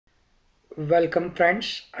Welcome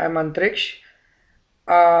friends, I'm Antriksh.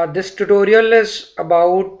 This tutorial is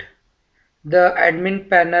about the admin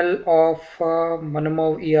panel of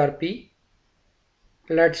Manamov ERP.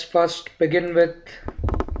 Let's first begin with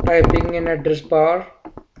typing in address bar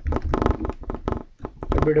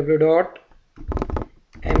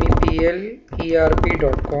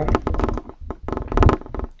www.meplerp.com.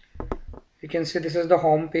 You can see this is the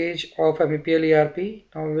home page of MEPL-ERP.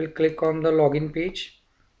 Now we will click on the login page.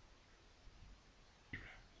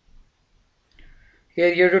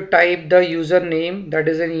 Here you have to type the username, that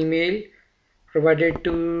is an email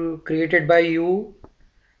created by you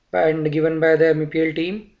and given by the MEPL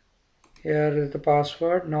team. Here is the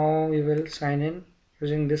password. Now we will sign in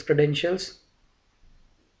using these credentials.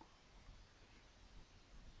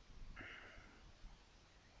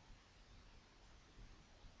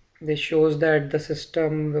 This shows that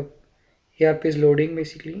the ERP is loading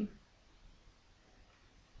basically.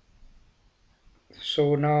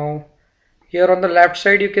 So now here on the left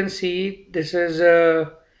side you can see this is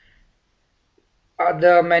the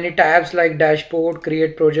many tabs like dashboard,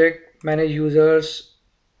 create project, manage users,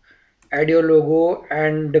 add your logo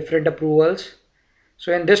and different approvals.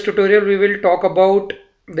 So in this tutorial we will talk about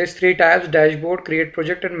these three tabs: dashboard, create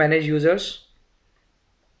project and manage users.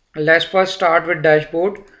 Let's first start with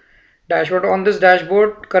dashboard. On this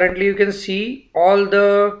dashboard currently you can see all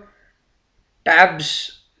the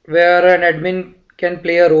tabs where an admin can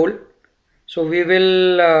play a role. So we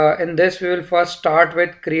will in this we will first start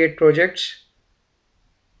with create projects.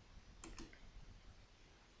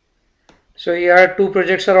 So here two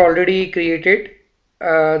projects are already created.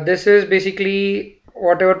 This is basically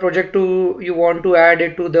whatever project you want to add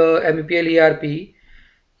it to the MEPL ERP.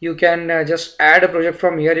 You can just add a project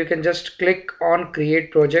from here. You can just click on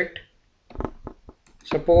create project.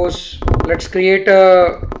 Suppose let's create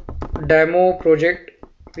a demo project.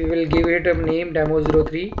 We will give it a name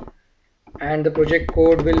demo03 and the project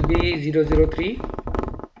code will be 003.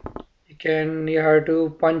 You have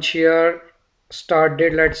to punch here start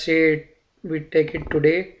date. Let's say we take it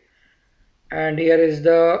today, and here is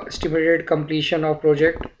the estimated completion of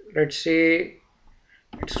project. Let's say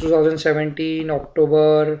it's 2017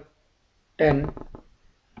 October 10.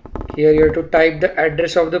 Here you have to type the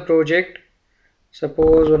address of the project.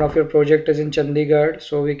 Suppose one of your project is in Chandigarh,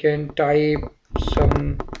 so we can type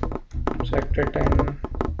some sector 10,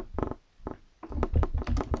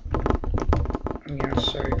 yeah,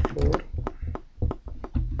 site 4,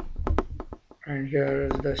 and here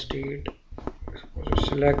is the state. Suppose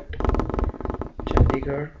select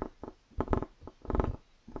Chandigarh.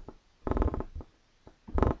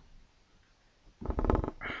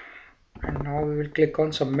 And now we will click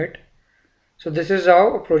on submit. So this is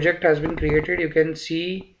how a project has been created. You can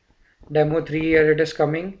see demo 3 here it is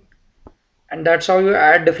coming, and that's how you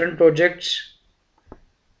add different projects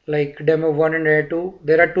like demo 1 and demo 2.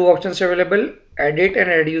 There are two options available: edit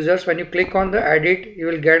and add users. When you click on the edit, you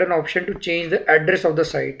will get an option to change the address of the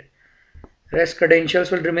site. Rest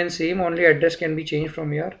credentials will remain same, only address can be changed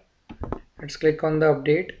from here. Let's click on the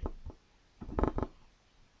update.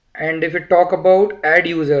 And if we talk about add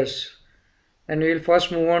users, then we will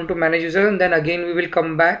first move on to manage users, and then again we will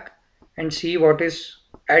come back and see what is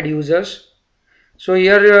add users. So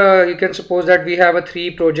here you can suppose that we have a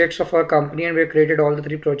three projects of our company and we have created all the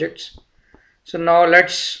three projects. So now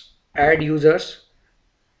let's add users.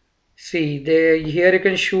 See here you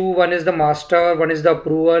can show one is the master, one is the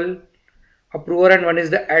approver and one is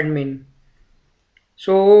the admin.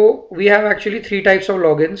 So we have actually three types of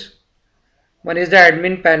logins. One is the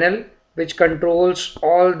admin panel, which controls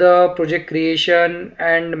all the project creation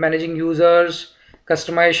and managing users,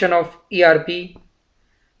 customization of ERP.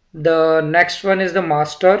 The next one is the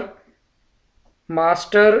master.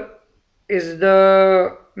 Master is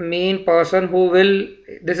the main person who will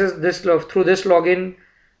through this login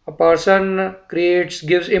a person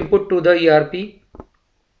gives input to the ERP.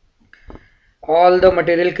 All the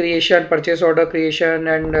material creation, purchase order creation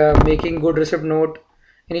and making good receipt note,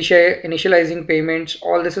 initializing payments,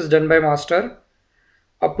 all this is done by master.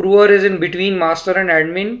 Approver is in between master and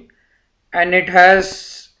admin, and it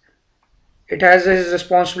has his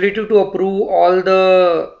responsibility to approve all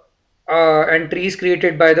the entries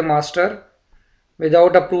created by the master.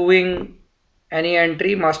 Without approving any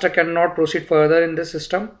entry, master cannot proceed further in the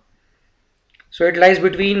system. So it lies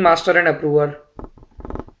between master and approver.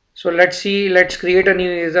 So let's create a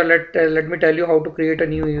new user. Let me tell you how to create a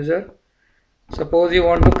new user. Suppose you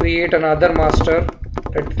want to create another master.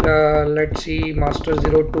 Let's see,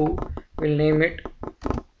 master02. We'll name it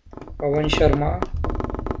Pawan Sharma.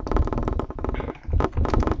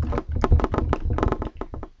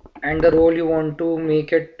 And the role you want to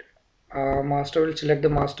make it Master will select the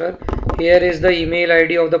master. Here is the email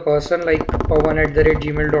ID of the person, like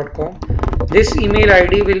pawan@gmail.com. This email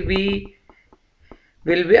ID will be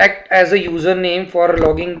act as a username for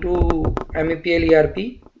logging to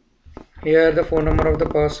MEPL-ERP. Here the phone number of the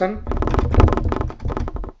person,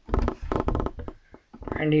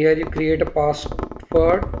 and here you create a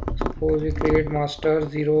password. Suppose we create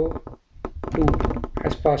master02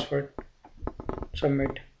 as password.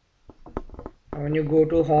 Submit. Now when you go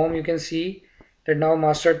to home, you can see that now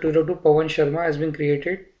master202 Pawan Sharma has been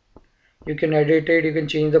created. You can edit it, you can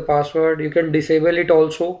change the password, you can disable it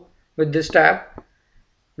also with this tab.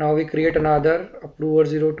 Now we create another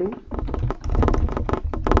approver02.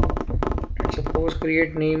 And suppose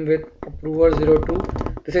create name with approver02.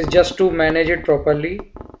 This is just to manage it properly.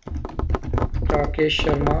 Rakesh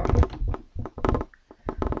Sharma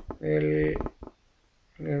will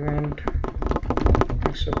event.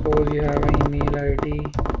 Suppose you have an email ID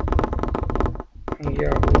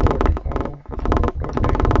yahoo.com,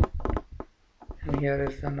 and here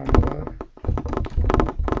is the number.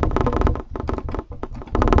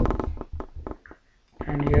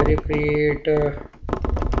 And here you create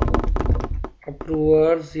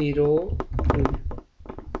approver02.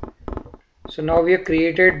 So now we have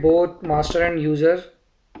created both master and user.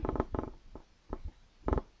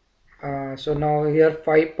 So now here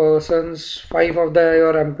 5 of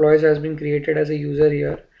your employees has been created as a user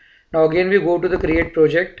here. Now again we go to the create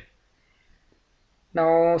project.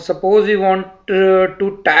 Now suppose we want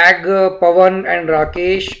to tag Pawan and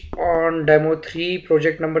Rakesh on demo 3,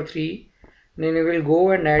 project number 3. Then we will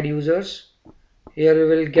go and add users. Here we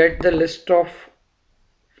will get the list of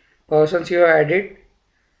persons you have added.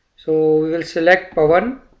 So we will select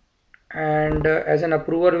Pawan, and as an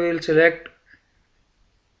approver we will select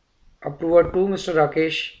approver 2 Mr.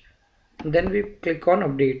 Rakesh. Then we click on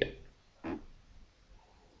update.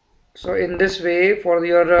 So in this way, for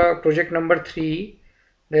your project number 3,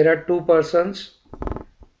 there are 2 persons,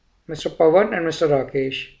 Mr. Pawan and Mr.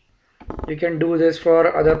 Rakesh. You can do this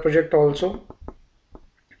for other project also.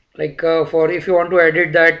 Like for if you want to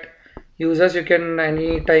edit that users, you can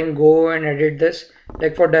anytime go and edit this.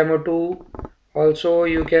 Like for demo 2 also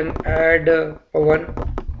you can add Pawan.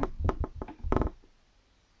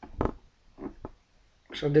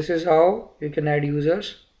 So this is how you can add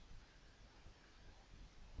users.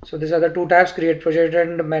 So these are the 2 tabs, create project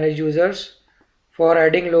and manage users. For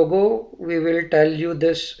adding logo, we will tell you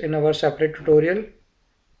this in our separate tutorial.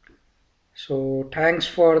 So thanks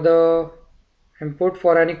for the input.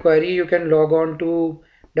 For any query, you can log on to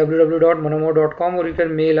www.manomo.com, or you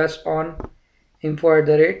can mail us on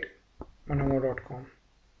info@manomo.com.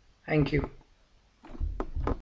 Thank you.